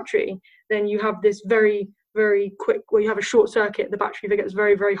part of the battery, then you have this very, very quick, where you have a short circuit, the battery gets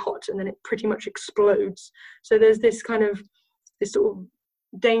very, very hot, and then it pretty much explodes. So there's this kind of, this sort of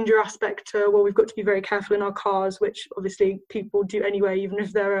danger aspect to, well, we've got to be very careful in our cars, which obviously people do anyway, even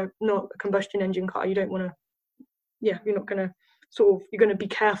if they're not a combustion engine car. You don't want to, you're not going to you're going to be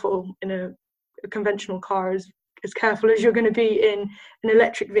careful in a conventional car, as careful as you're going to be in an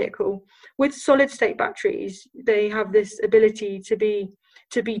electric vehicle. With solid state batteries, they have this ability to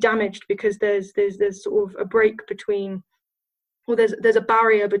be damaged, because there's sort of a break between, or there's a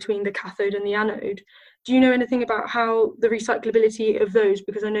barrier between the cathode and the anode. Do you know anything about how the recyclability of those,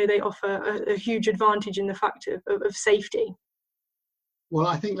 because I know they offer a huge advantage in the fact of safety? Well,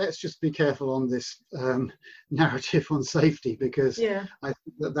 I think let's just be careful on this narrative on safety, because I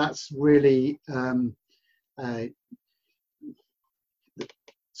think that's really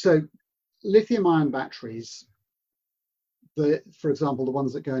so lithium ion batteries, for example, the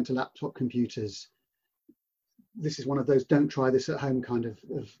ones that go into laptop computers, this is one of those don't try this at home kind of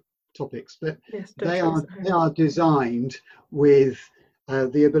topics, but they are designed with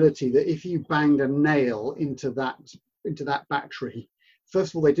the ability that if you banged a nail into that battery,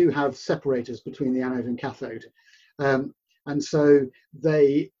 first of all, they do have separators between the anode and cathode, and so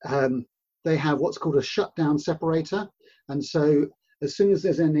they have what's called a shutdown separator. And so as soon as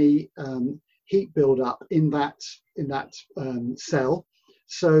there's any heat buildup in that cell,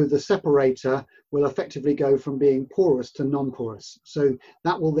 so the separator will effectively go from being porous to non-porous. So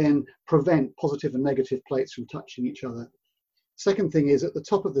that will then prevent positive and negative plates from touching each other. Second thing is, at the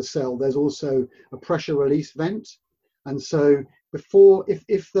top of the cell, there's also a pressure release vent. And so before,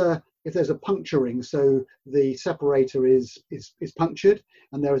 if there's a puncturing, so the separator is punctured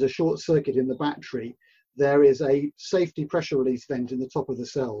and there is a short circuit in the battery, there is a safety pressure release vent in the top of the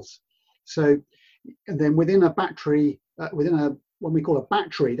cells. So, and then within a battery, within when we call a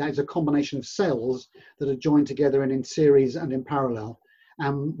battery, that is a combination of cells that are joined together and in series and in parallel.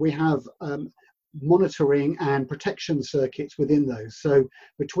 And we have monitoring and protection circuits within those. So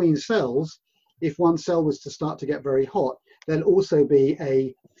between cells, if one cell was to start to get very hot, there'll also be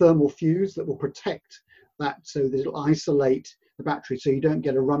a thermal fuse that will protect that, so that it'll isolate the battery, so you don't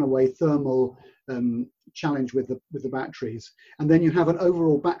get a runaway thermal challenge with the batteries. And then you have an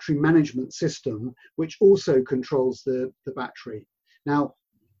overall battery management system which also controls the battery. Now,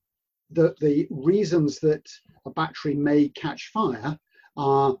 the reasons that a battery may catch fire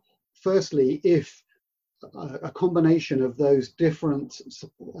are, firstly, if a combination of those different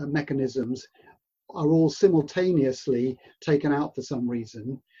mechanisms are all simultaneously taken out for some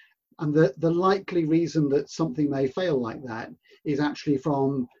reason. And the likely reason that something may fail like that is actually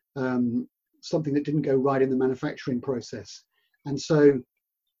from something that didn't go right in the manufacturing process. And so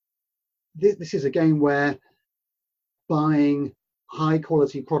this is again where buying high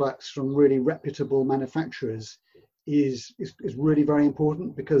quality products from really reputable manufacturers is really very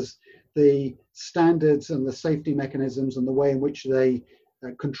important, because the standards and the safety mechanisms and the way in which they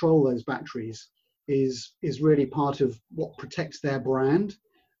control those batteries is really part of what protects their brand.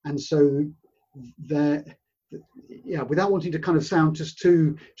 And so without wanting to kind of sound just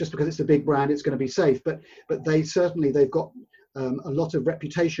because it's a big brand it's going to be safe, but they've got a lot of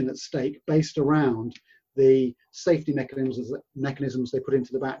reputation at stake based around the safety mechanisms they put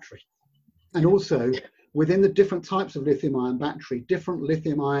into the battery. And also within the different types of lithium ion battery, different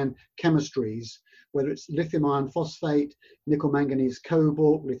lithium ion chemistries, whether it's lithium ion phosphate, nickel manganese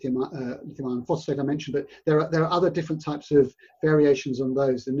cobalt, lithium ion phosphate I mentioned, but there are other different types of variations on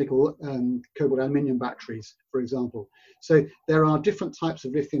those, the nickel cobalt aluminium batteries, for example. So there are different types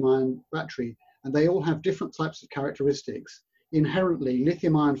of lithium ion battery, and they all have different types of characteristics. Inherently,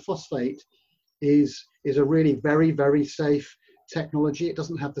 lithium ion phosphate is a really very, very safe technology. It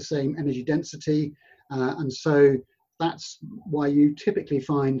doesn't have the same energy density, and so that's why you typically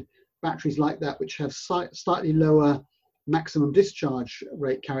find batteries like that which have slightly lower maximum discharge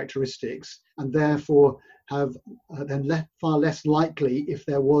rate characteristics, and therefore have then far less likely, if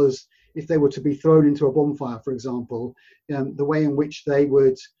they were to be thrown into a bonfire, for example, the way in which they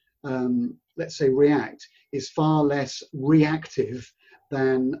would let's say react is far less reactive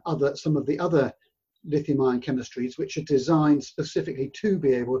than some of the other lithium ion chemistries, which are designed specifically to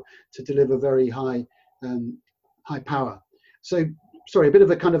be able to deliver very high power. So sorry, a bit of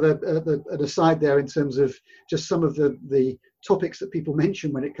a kind of an aside there in terms of just some of the topics that people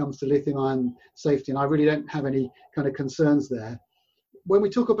mention when it comes to lithium ion safety, and I really don't have any kind of concerns there. When we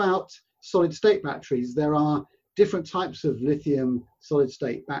talk about solid state batteries, there are different types of lithium solid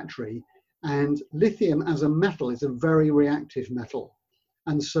state battery, and lithium as a metal is a very reactive metal.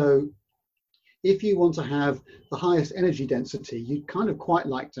 And so if you want to have the highest energy density, you'd kind of quite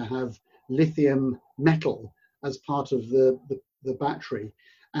like to have lithium metal as part of the battery.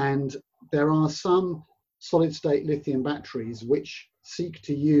 And there are some solid state lithium batteries which seek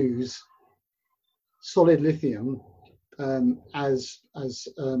to use solid lithium as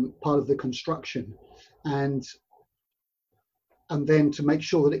part of the construction, and then to make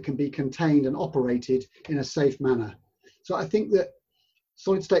sure that it can be contained and operated in a safe manner. So I think that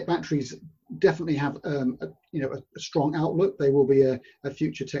solid state batteries definitely have a strong outlook. They will be a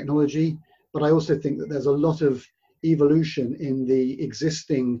future technology, but I also think that there's a lot of evolution in the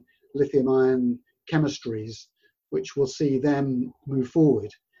existing lithium ion chemistries which will see them move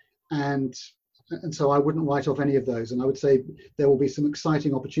forward, and so I wouldn't write off any of those, and I would say there will be some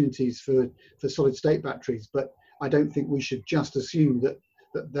exciting opportunities for solid state batteries, but I don't think we should just assume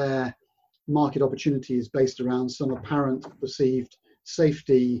that their market opportunity is based around some apparent perceived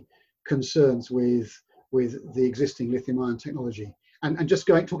safety concerns with the existing lithium ion technology. And just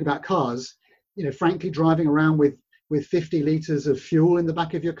talking about cars, frankly, driving around with 50 litres of fuel in the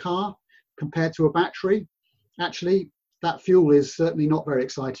back of your car compared to a battery, actually, that fuel is certainly not very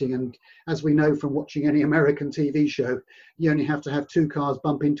exciting. And as we know from watching any American TV show, you only have to have two cars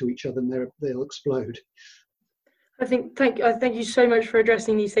bump into each other and they'll explode. Thank you so much for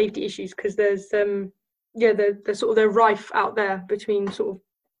addressing these safety issues, because there's they're rife out there between sort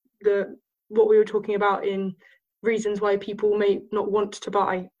of what we were talking about in reasons why people may not want to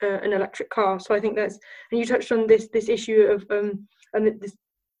buy an electric car. So I think and you touched on this issue of and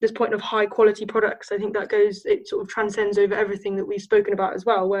this point of high quality products. I think it sort of transcends over everything that we've spoken about as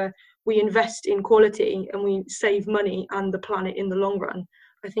well, where we invest in quality and we save money and the planet in the long run.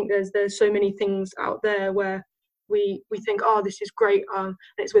 I think there's so many things out there where we think, oh, this is great, and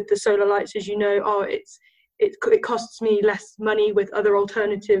it's with the solar lights, as you know, it costs me less money with other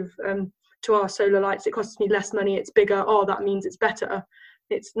alternative to our solar lights, it costs me less money, it's bigger, oh, that means it's better.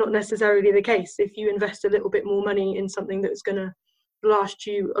 It's not necessarily the case. If you invest a little bit more money in something that's going to last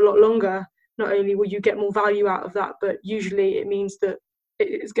you a lot longer, not only will you get more value out of that, but usually it means that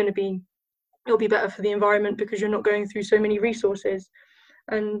it'll be better for the environment because you're not going through so many resources.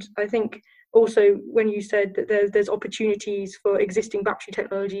 And I think also when you said that there's opportunities for existing battery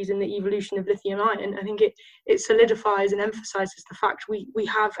technologies in the evolution of lithium ion, I think it solidifies and emphasizes the fact we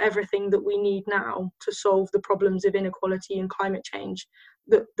have everything that we need now to solve the problems of inequality and climate change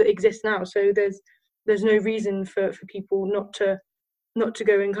that exist now. So there's no reason for people not to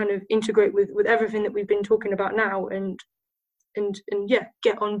go and kind of integrate with everything that we've been talking about now, and yeah,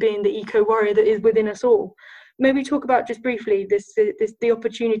 get on being the eco warrior that is within us all. Maybe talk about just briefly the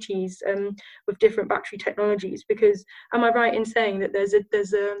opportunities with different battery technologies, because am I right in saying that there's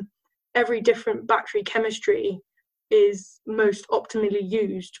every different battery chemistry is most optimally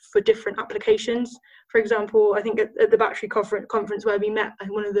used for different applications? For example, I think at the battery conference where we met,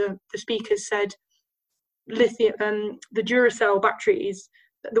 one of the speakers said lithium, the Duracell batteries,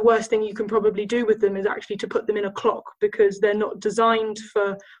 the worst thing you can probably do with them is actually to put them in a clock, because they're not designed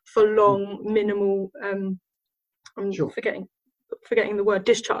for long minimal I'm Sure. forgetting the word,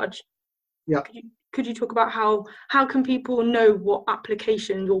 discharge. Yeah. Could you talk about how can people know what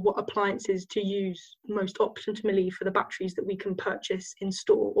applications or what appliances to use most optimally for the batteries that we can purchase in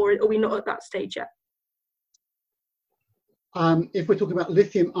store, or are we not at that stage yet? If we're talking about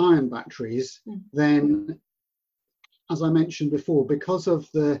lithium ion batteries, then as I mentioned before, because of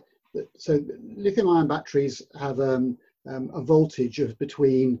so lithium ion batteries have a voltage of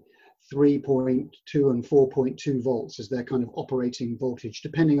between 3.2 and 4.2 volts as their kind of operating voltage,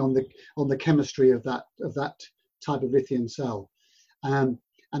 depending on the chemistry of that type of lithium cell, and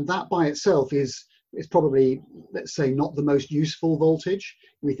that by itself is probably, let's say, not the most useful voltage.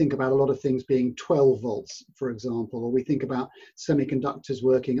 We think about a lot of things being 12 volts, for example, or we think about semiconductors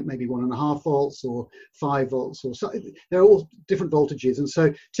working at maybe 1.5 volts or 5 volts, or so. They're all different voltages, and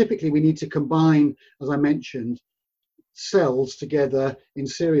so typically we need to combine, as I mentioned, cells together in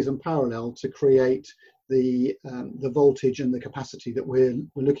series and parallel to create the voltage and the capacity that we're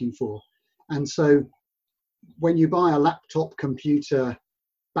looking for. And so when you buy a laptop computer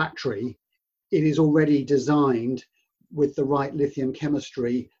battery, it is already designed with the right lithium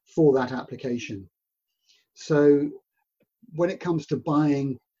chemistry for that application. So when it comes to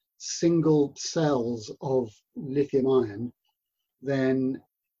buying single cells of lithium ion, then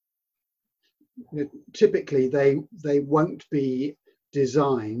typically they won't be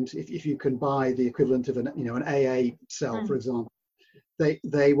designed, if you can buy the equivalent of an AA cell, for example,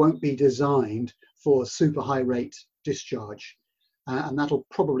 they won't be designed for super high rate discharge, and that'll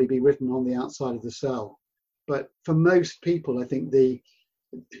probably be written on the outside of the cell. But for most people, I think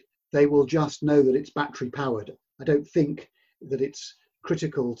they will just know that it's battery powered. I don't think that it's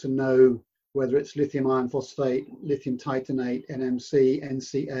critical to know whether it's lithium iron phosphate, lithium titanate, NMC,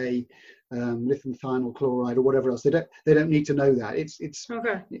 NCA, lithium thionyl chloride, or whatever else. They don't need to know that. It's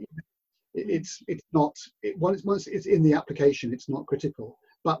okay. It's not, once it's in the application, it's not critical.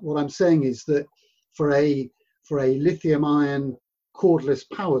 But what I'm saying is that for a lithium ion cordless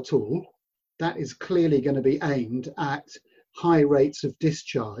power tool, that is clearly going to be aimed at high rates of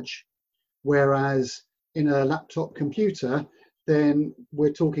discharge, whereas in a laptop computer, then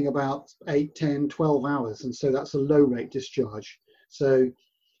we're talking about 8, 10, 12 hours. And so that's a low rate discharge. So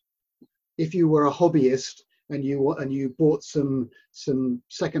if you were a hobbyist and you bought some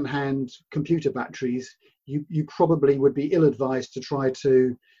secondhand computer batteries, you probably would be ill-advised to try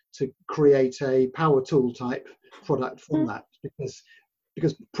to create a power tool type product from that,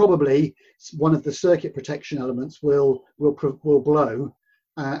 because probably one of the circuit protection elements will blow,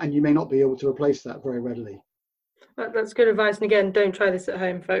 and you may not be able to replace that very readily. That's good advice, and again, don't try this at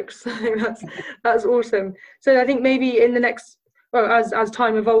home, folks. I think that's awesome. So I think maybe in the next, as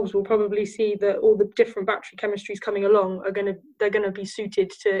time evolves, we'll probably see that all the different battery chemistries coming along they're gonna be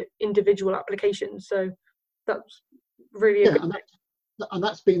suited to individual applications. So that's really and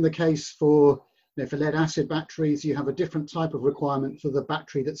that's been the case for lead acid batteries. You have a different type of requirement for the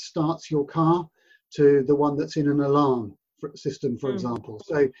battery that starts your car to the one that's in an alarm system, for example.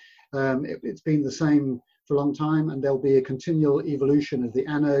 So it's been the same for a long time, and there'll be a continual evolution of the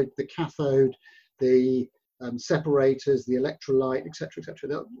anode, the cathode, the separators, the electrolyte, etc.,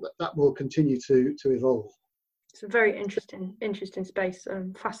 etc. That will continue to evolve. It's a very interesting space.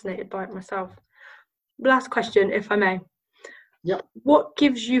 I'm fascinated by it myself. Last question, if I may. Yeah. What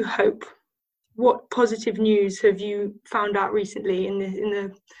gives you hope? What positive news have you found out recently in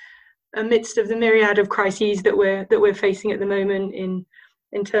the amidst of the myriad of crises that we're facing at the moment in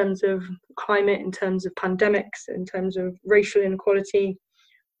in terms of climate, in terms of pandemics, in terms of racial inequality.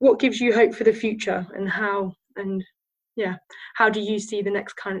 What gives you hope for the future, and how do you see the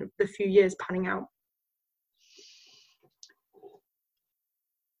next kind of the few years panning out?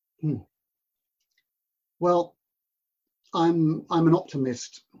 Well, I'm an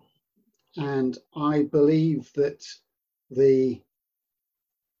optimist, and I believe that the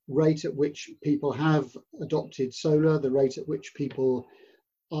rate at which people have adopted solar, the rate at which people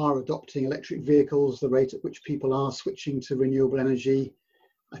are adopting electric vehicles, the rate at which people are switching to renewable energy,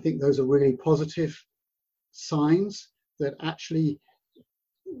 I think those are really positive signs that actually,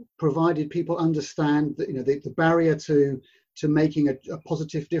 provided people understand that, the barrier to making a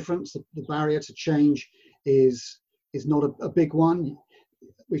positive difference, the barrier to change is not a big one.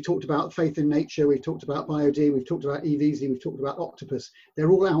 We've talked about faith in nature, we've talked about BioD, we've talked about eVeasy, we've talked about Octopus.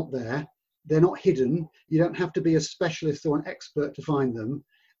 They're all out there. They're not hidden. You don't have to be a specialist or an expert to find them.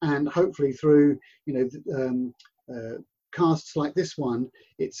 And hopefully through, casts like this one,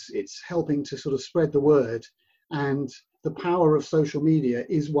 it's helping to sort of spread the word. And the power of social media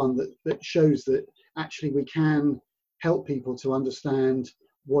is one that shows that actually we can help people to understand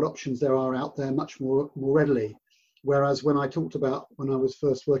what options there are out there much more readily. Whereas when I talked about when I was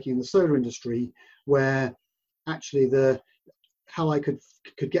first working in the solar industry, where actually how I could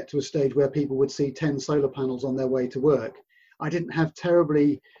get to a stage where people would see 10 solar panels on their way to work, I didn't have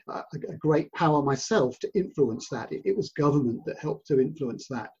terribly a great power myself to influence that. It was government that helped to influence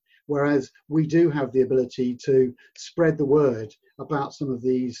that. Whereas we do have the ability to spread the word about some of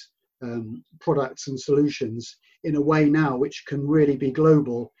these products and solutions in a way now which can really be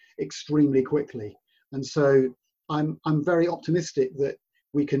global extremely quickly. And so I'm very optimistic that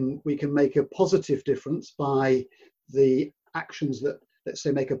we can make a positive difference by the actions that, let's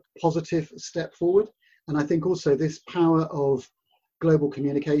say, make a positive step forward. And I think also this power of global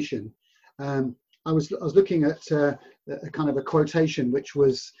communication. I was looking at a kind of a quotation which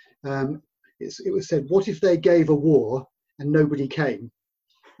was, it was said, what if they gave a war and nobody came?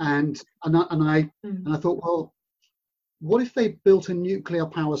 And I thought, well, what if they built a nuclear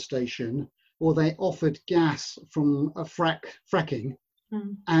power station, or they offered gas from a fracking,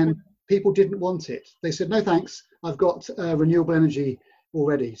 and people didn't want it? They said, no thanks, I've got renewable energy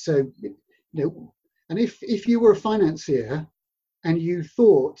already. So, and if you were a financier and you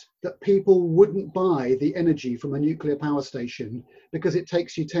thought that people wouldn't buy the energy from a nuclear power station because it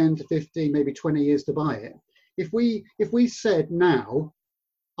takes you 10 to 15, maybe 20 years to buy it, if we said now,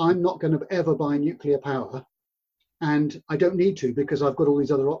 I'm not going to ever buy nuclear power, and I don't need to because I've got all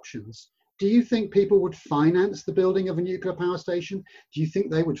these other options, do you think people would finance the building of a nuclear power station? Do you think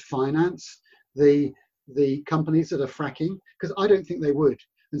they would finance the companies that are fracking? Because I don't think they would.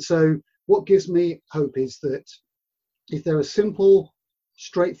 And so what gives me hope is that if there are simple,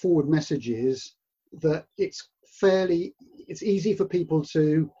 straightforward messages, that it's easy for people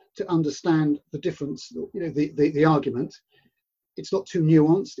to understand the difference, the argument. It's not too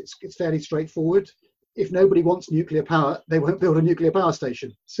nuanced, it's fairly straightforward. If nobody wants nuclear power, they won't build a nuclear power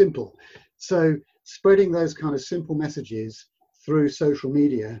station. Simple. So spreading those kind of simple messages through social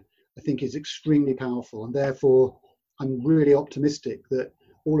media, I think, is extremely powerful. And therefore, I'm really optimistic that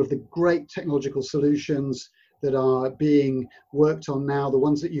all of the great technological solutions that are being worked on now, the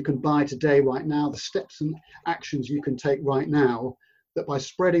ones that you can buy today, right now, the steps and actions you can take right now, that by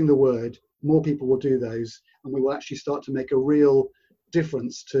spreading the word, more people will do those, and we will actually start to make a real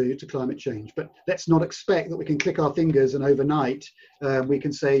difference to climate change. But let's not expect that we can click our fingers and overnight we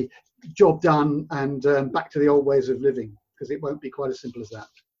can say job done and back to the old ways of living, because it won't be quite as simple as that.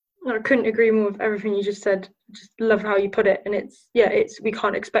 I couldn't agree more with everything you just said. Just love how you put it. And we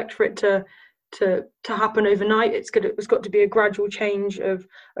can't expect for it to happen overnight. It's got to be a gradual change of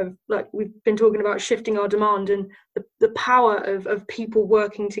like we've been talking about, shifting our demand, and the power of people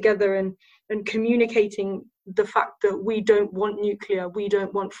working together and communicating the fact that we don't want nuclear, we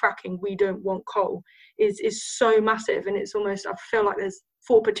don't want fracking, we don't want coal is so massive. And it's almost, I feel like there's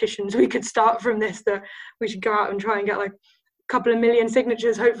 4 petitions we could start from this, that we should go out and try and get like a couple of million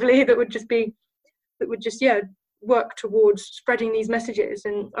signatures, hopefully, that would just work towards spreading these messages.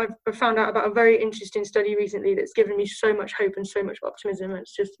 And I've found out about a very interesting study recently that's given me so much hope and so much optimism.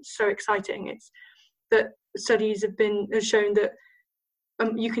 It's just so exciting. It's that studies have shown that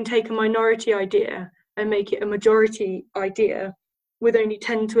you can take a minority idea and make it a majority idea with only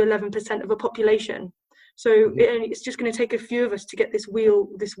 10 to 11% of a population. So it's just going to take a few of us to get this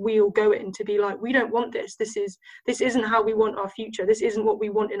wheel going, to be like, we don't want this. This isn't how we want our future. This isn't what we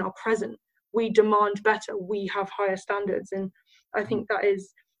want in our present. We demand better. We have higher standards. And I think that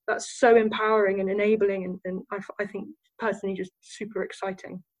is that's so empowering and enabling, and I think personally just super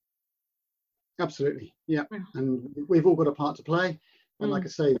exciting. Absolutely, yeah. And we've all got a part to play. And like I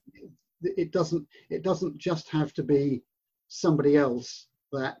say, it doesn't just have to be somebody else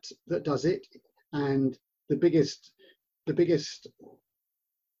that does it. And the biggest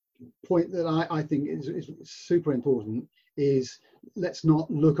point that I think is super important is, let's not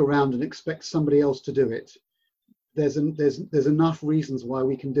look around and expect somebody else to do it. There's enough reasons why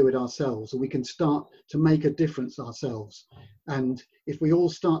we can do it ourselves, and we can start to make a difference ourselves. And if we all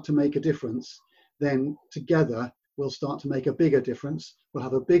start to make a difference, then together we'll start to make a bigger difference. We'll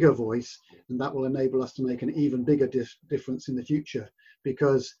have a bigger voice, and that will enable us to make an even bigger difference in the future.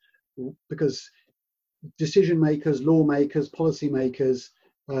 Because decision makers, lawmakers, policy makers,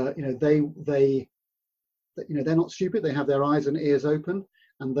 they're not stupid. They have their eyes and ears open,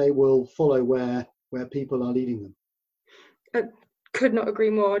 and they will follow where people are leading them. I could not agree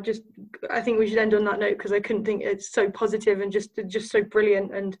more. I think we should end on that note, because I couldn't think it's so positive and just so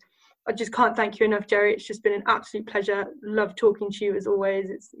brilliant. And I just can't thank you enough, Jerry. It's just been an absolute pleasure. Love talking to you as always.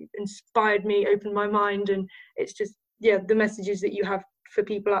 It's inspired me, opened my mind, and it's just, the messages that you have for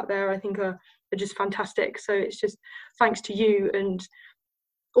people out there, I think are just fantastic. So it's just thanks to you and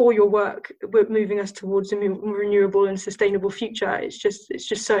all your work with moving us towards a renewable and sustainable future. It's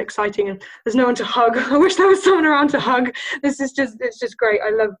just so exciting, and there's no one to hug. I wish there was someone around to hug. It's just great.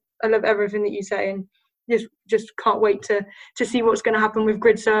 I love everything that you say, and just can't wait to see what's going to happen with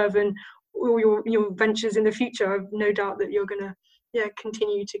GridServe and all your ventures in the future. I've no doubt that you're going to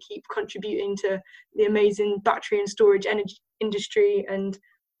continue to keep contributing to the amazing battery and storage energy industry, and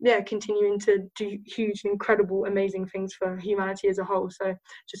continuing to do huge, incredible, amazing things for humanity as a whole. So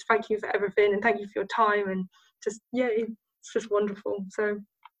just thank you for everything, and thank you for your time, and it's just wonderful. So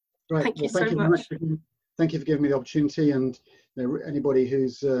thank you so much. Thank you for giving me the opportunity, and anybody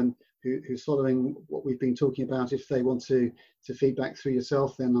who's following what we've been talking about, if they want to feedback through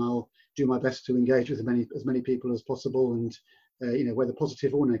yourself, then I'll do my best to engage with as many people as possible, and whether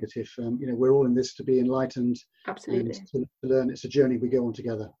positive or negative, we're all in this to be enlightened. Absolutely. And to learn. It's a journey we go on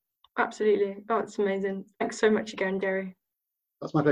together. Absolutely. Oh, it's amazing. Thanks so much again, Jerry. That's my pleasure.